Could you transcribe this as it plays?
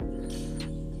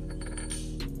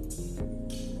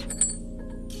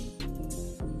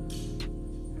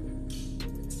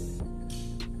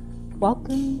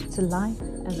Welcome to Life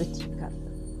as a Teacup,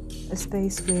 a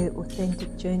space where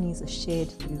authentic journeys are shared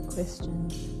through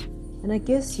questions, and I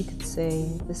guess you could say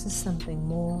this is something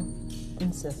more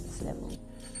than surface level.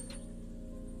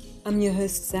 I'm your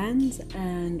host Zanz,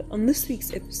 and on this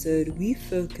week's episode we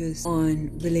focus on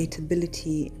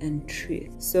relatability and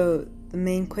truth. So the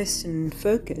main question and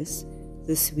focus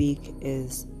this week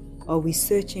is, are we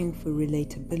searching for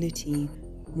relatability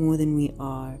more than we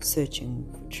are searching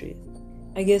for truth?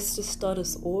 I guess to start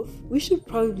us off, we should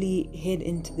probably head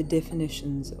into the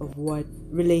definitions of what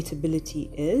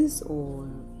relatability is, or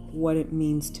what it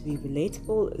means to be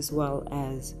relatable, as well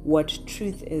as what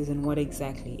truth is and what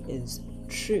exactly is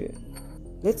true.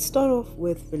 Let's start off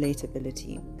with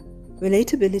relatability.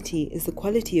 Relatability is the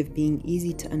quality of being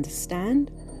easy to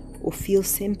understand or feel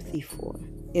sympathy for.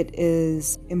 It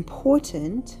is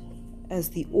important as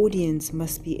the audience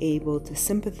must be able to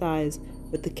sympathize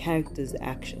with the character's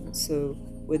actions. So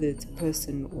whether it's a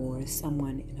person or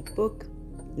someone in a book,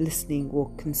 listening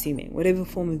or consuming, whatever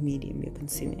form of medium you're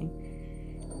consuming.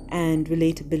 And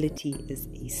relatability is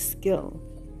a skill.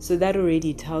 So that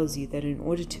already tells you that in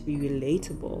order to be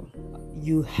relatable,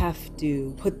 you have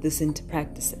to put this into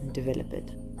practice and develop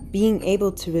it. Being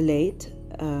able to relate,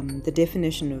 the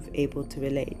definition of able to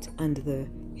relate under the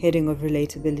heading of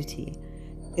relatability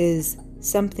is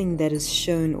something that is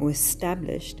shown or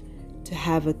established to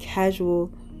have a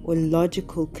casual or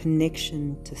logical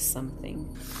connection to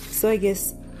something. So I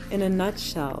guess in a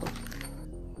nutshell,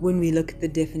 when we look at the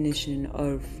definition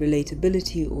of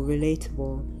relatability or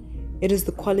relatable, it is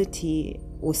the quality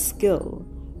or skill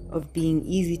of being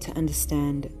easy to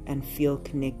understand and feel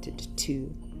connected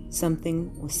to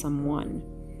something or someone.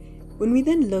 When we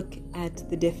then look at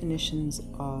the definitions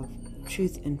of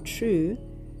truth and true,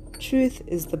 truth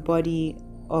is the body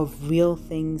of real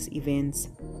things, events,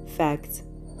 facts,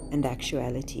 and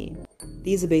actuality.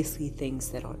 These are basically things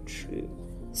that are true.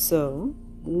 So,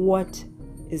 what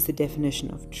is the definition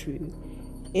of true?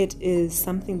 It is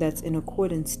something that's in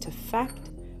accordance to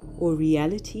fact, or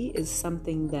reality is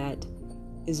something that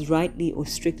is rightly or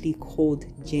strictly called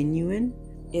genuine.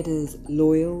 It is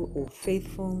loyal or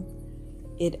faithful.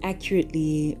 It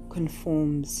accurately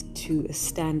conforms to a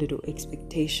standard or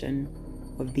expectation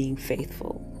of being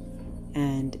faithful.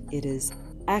 And it is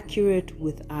accurate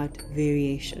without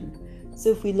variation. So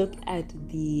if we look at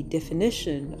the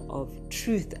definition of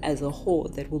truth as a whole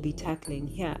that we'll be tackling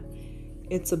here,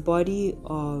 it's a body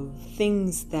of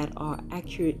things that are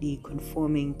accurately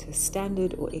conforming to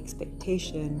standard or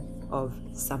expectation of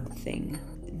something.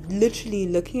 Literally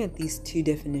looking at these two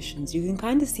definitions, you can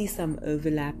kind of see some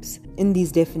overlaps in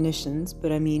these definitions,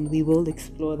 but we will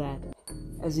explore that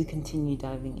as we continue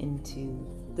diving into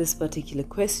this particular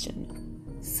question.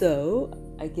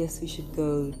 So I guess we should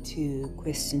go to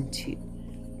question 2.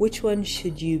 Which one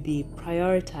should you be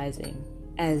prioritizing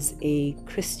as a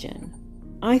Christian?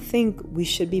 I think we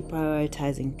should be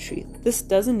prioritizing truth. This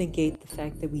doesn't negate the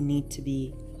fact that we need to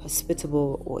be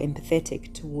hospitable or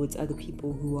empathetic towards other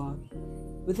people who are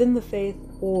within the faith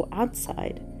or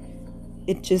outside.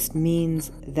 It just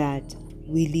means that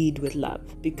we lead with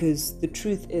love, because the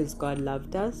truth is God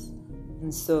loved us,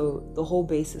 and so the whole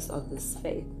basis of this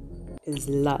faith is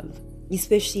love.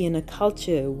 Especially in a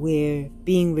culture where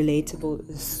being relatable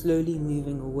is slowly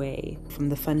moving away from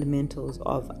the fundamentals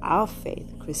of our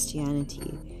faith,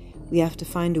 Christianity, we have to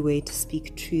find a way to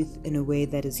speak truth in a way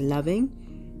that is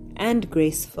loving and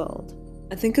grace-filled.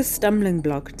 I think a stumbling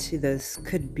block to this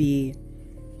could be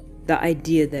the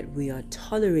idea that we are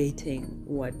tolerating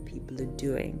what people are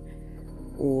doing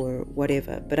or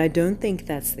whatever, but I don't think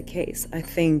that's the case. I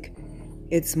think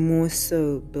it's more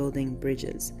so building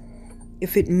bridges.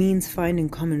 If it means finding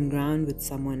common ground with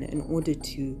someone in order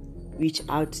to reach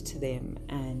out to them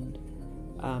and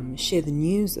share the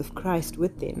news of Christ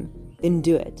with them, then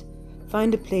do it.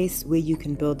 Find a place where you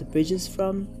can build the bridges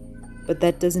from, but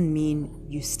that doesn't mean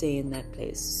you stay in that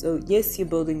place. So yes, you're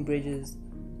building bridges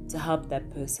to help that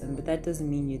person, but that doesn't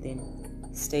mean you then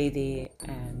stay there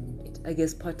and, I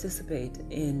guess, participate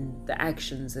in the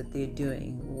actions that they're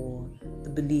doing or the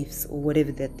beliefs or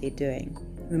whatever that they're doing.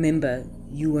 Remember,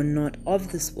 you are not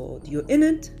of this world. You're in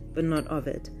it, but not of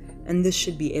it. And this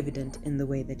should be evident in the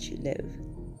way that you live.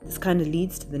 This kind of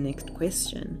leads to the next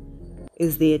question.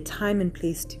 Is there a time and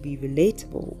place to be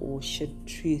relatable, or should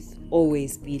truth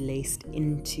always be laced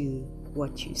into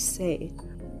what you say?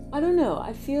 I don't know.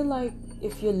 I feel like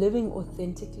if you're living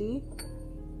authentically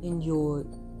in your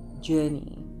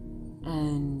journey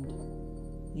and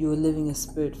you're living a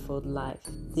spirit-filled life,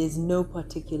 there's no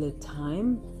particular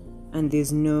time and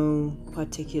there's no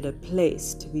particular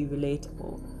place to be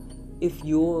relatable. if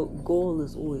your goal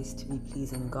is always to be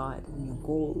pleasing God, and your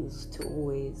goal is to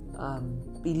always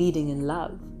be leading in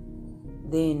love,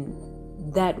 then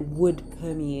that would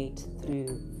permeate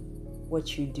through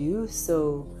what you do.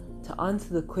 So to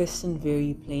answer the question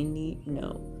very plainly,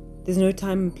 no. There's no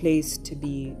time and place to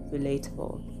be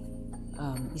relatable,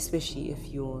 especially if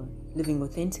you're living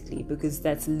authentically, because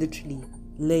that's literally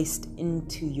laced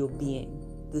into your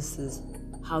being. This is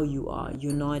how you are.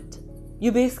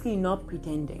 You're basically not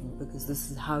pretending, because this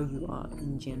is how you are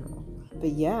in general.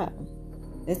 But yeah,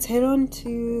 let's head on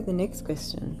to the next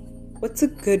question. What's a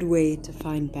good way to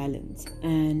find balance,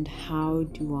 and how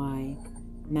do I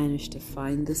manage to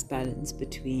find this balance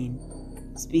between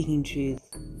speaking truth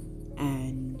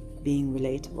and being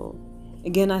relatable?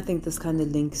 Again, I think this kind of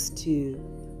links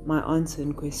to my answer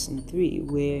in question 3,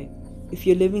 where if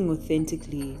you're living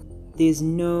authentically, there's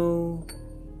no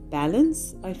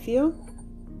balance, I feel.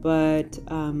 But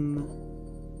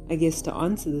I guess to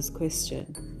answer this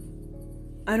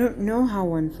question, I don't know how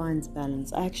one finds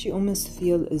balance. I actually almost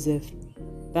feel as if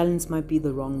balance might be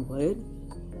the wrong word,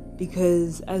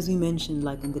 because as we mentioned,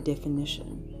 like in the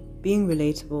definition, being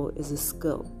relatable is a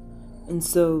skill. And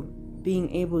so being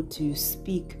able to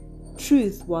speak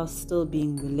truth while still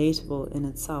being relatable in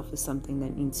itself is something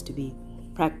that needs to be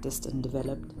practiced and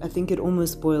developed. I think it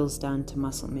almost boils down to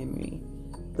muscle memory.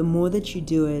 The more that you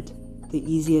do it, the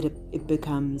easier it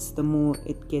becomes, the more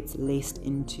it gets laced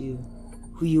into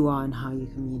who you are and how you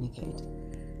communicate.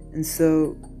 And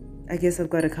so I guess I've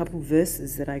got a couple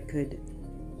verses that I could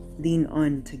lean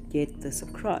on to get this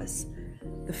across.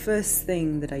 The first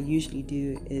thing that I usually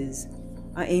do is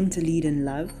I aim to lead in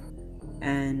love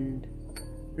and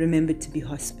remember to be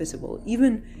hospitable.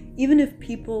 Even if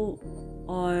people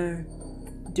are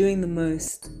doing the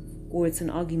most, or it's an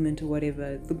argument or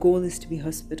whatever, the goal is to be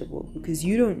hospitable, because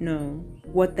you don't know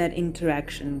what that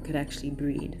interaction could actually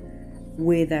breed,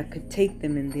 where that could take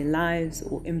them in their lives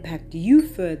or impact you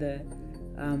further.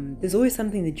 There's always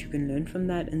something that you can learn from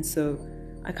that. And so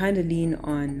I kind of lean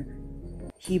on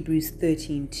Hebrews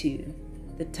 13:2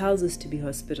 that tells us to be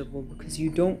hospitable, because you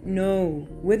don't know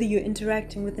whether you're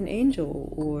interacting with an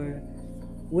angel or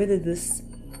whether this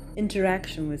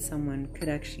interaction with someone could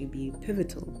actually be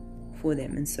pivotal for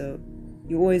them. And so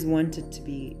you always want it to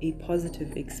be a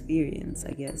positive experience,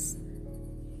 I guess.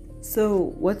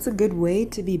 So what's a good way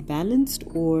to be balanced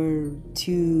or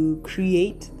to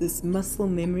create this muscle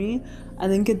memory? I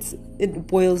think it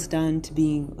boils down to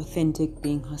being authentic,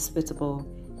 being hospitable,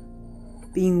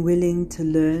 being willing to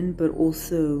learn, but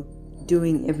also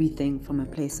doing everything from a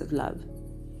place of love.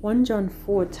 1 John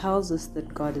 4 tells us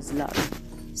that God is love.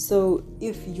 So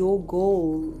if your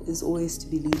goal is always to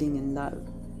be leading in love,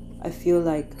 I feel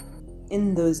like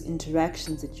in those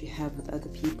interactions that you have with other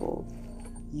people,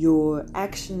 your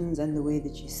actions and the way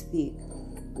that you speak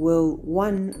will,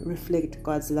 one, reflect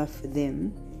God's love for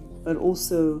them, but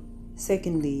also,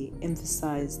 secondly,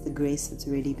 emphasize the grace that's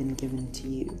already been given to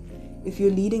you. If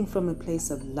you're leading from a place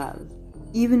of love,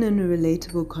 even in a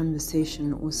relatable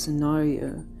conversation or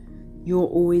scenario, you'll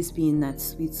always be in that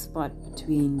sweet spot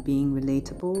between being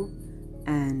relatable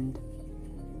and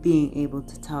being able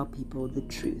to tell people the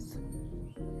truth.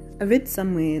 I read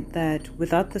somewhere that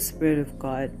without the Spirit of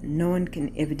God, no one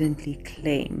can evidently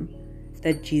claim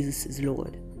that Jesus is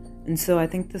Lord. And so I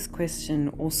think this question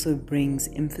also brings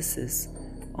emphasis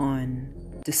on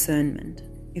discernment.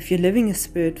 If you're living a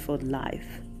Spirit-filled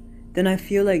life, then I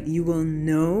feel like you will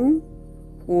know,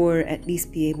 or at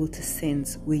least be able to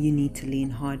sense where you need to lean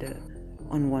harder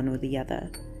on one or the other.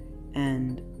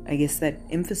 And I guess that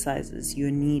emphasizes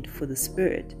your need for the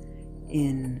Spirit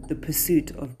in the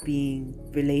pursuit of being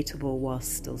relatable while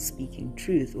still speaking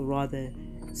truth, or rather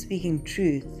speaking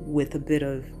truth with a bit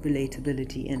of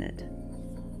relatability in it.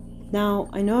 Now,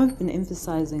 I know I've been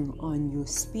emphasizing on your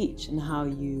speech and how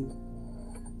you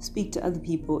speak to other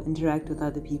people, interact with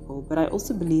other people, but I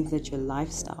also believe that your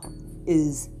lifestyle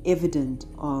is evident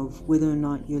of whether or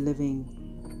not you're living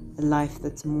a life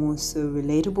that's more so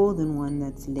relatable than one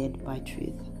that's led by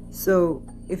truth. So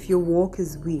if your walk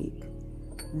is weak,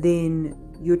 then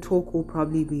your talk will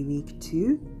probably be weak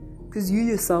too, because you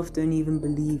yourself don't even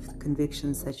believe the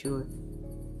convictions that you're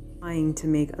trying to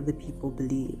make other people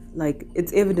believe. Like,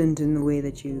 it's evident in the way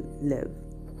that you live.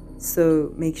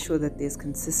 So make sure that there's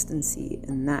consistency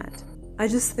in that. I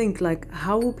just think, like,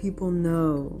 how will people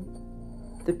know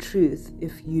the truth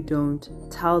if you don't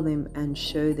tell them and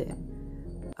show them?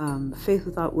 Faith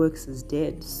without works is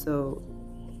dead. So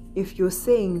if you're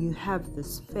saying you have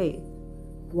this faith,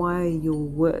 why are your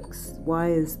works? Why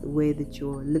is the way that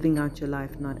you're living out your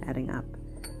life not adding up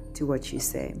to what you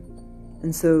say?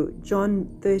 And so John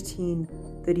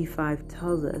 13:35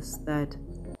 tells us that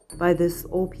By this,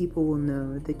 all people will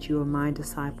know that you are my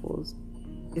disciples,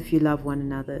 if you love one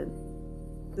another.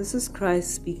 This is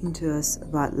Christ speaking to us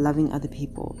about loving other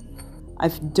people. I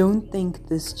don't think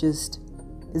this just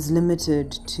is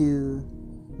limited to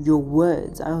your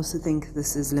words. I also think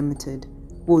this is limited,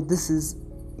 well, this is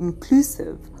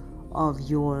inclusive of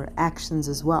your actions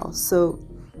as well. So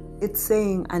it's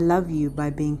saying, I love you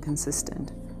by being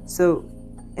consistent. So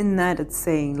in that, it's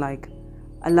saying like,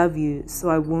 I love you, so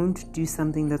I won't do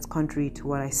something that's contrary to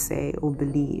what I say or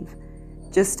believe,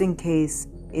 just in case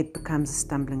it becomes a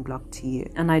stumbling block to you.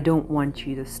 And I don't want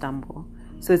you to stumble.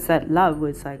 So it's that love where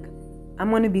it's like,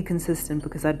 I'm going to be consistent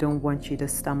because I don't want you to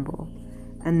stumble.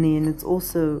 And then it's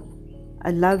also, I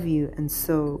love you, and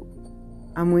so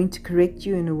I'm going to correct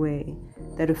you in a way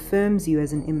that affirms you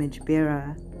as an image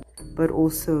bearer, but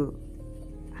also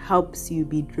helps you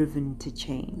be driven to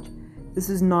change. This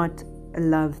is not a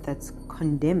love that's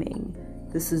condemning.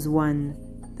 This is one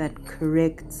that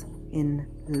corrects in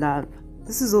love.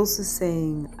 This is also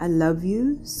saying, I love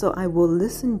you, so I will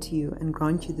listen to you and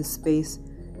grant you the space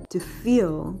to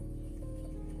feel,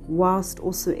 whilst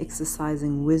also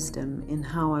exercising wisdom in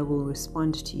how I will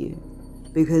respond to you.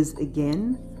 Because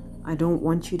again, I don't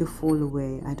want you to fall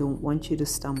away. I don't want you to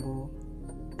stumble.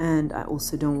 And I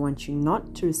also don't want you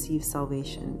not to receive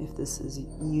salvation if this is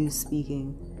you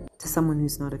speaking to someone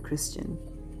who's not a Christian.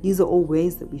 These are all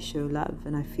ways that we show love.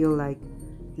 And I feel like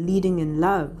leading in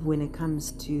love when it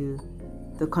comes to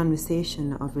the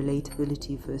conversation of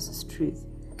relatability versus truth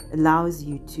allows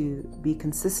you to be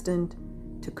consistent,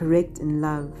 to correct in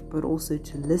love, but also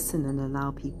to listen and allow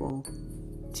people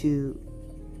to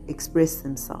express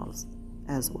themselves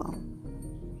as well.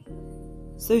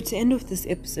 So to end off this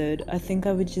episode, I think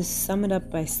I would just sum it up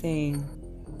by saying,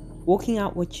 walking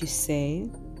out what you say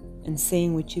and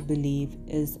saying what you believe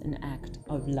is an act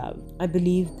of love. I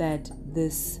believe that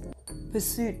this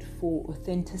pursuit for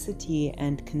authenticity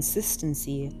and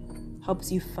consistency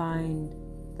helps you find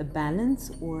the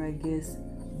balance, or I guess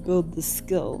build the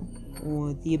skill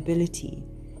or the ability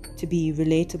to be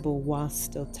relatable while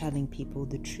still telling people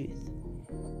the truth.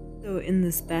 So in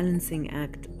this balancing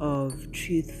act of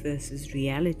truth versus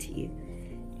reality,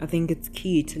 I think it's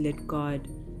key to let God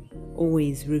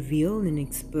always reveal and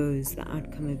expose the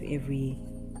outcome of every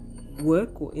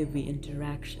work or every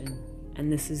interaction,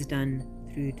 and this is done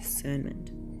through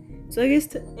discernment. So I guess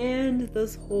to end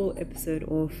this whole episode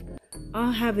off,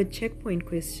 I'll have a checkpoint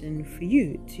question for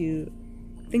you to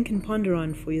think and ponder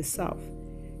on for yourself.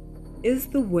 Is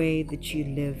the way that you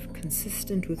live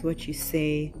consistent with what you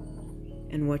say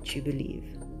and what you believe?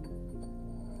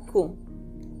 Cool.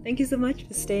 Thank you so much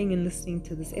for staying and listening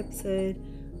to this episode.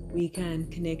 We can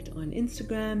connect on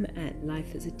Instagram at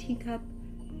Life is a Teacup,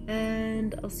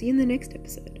 and I'll see you in the next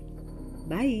episode.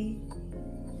 Bye.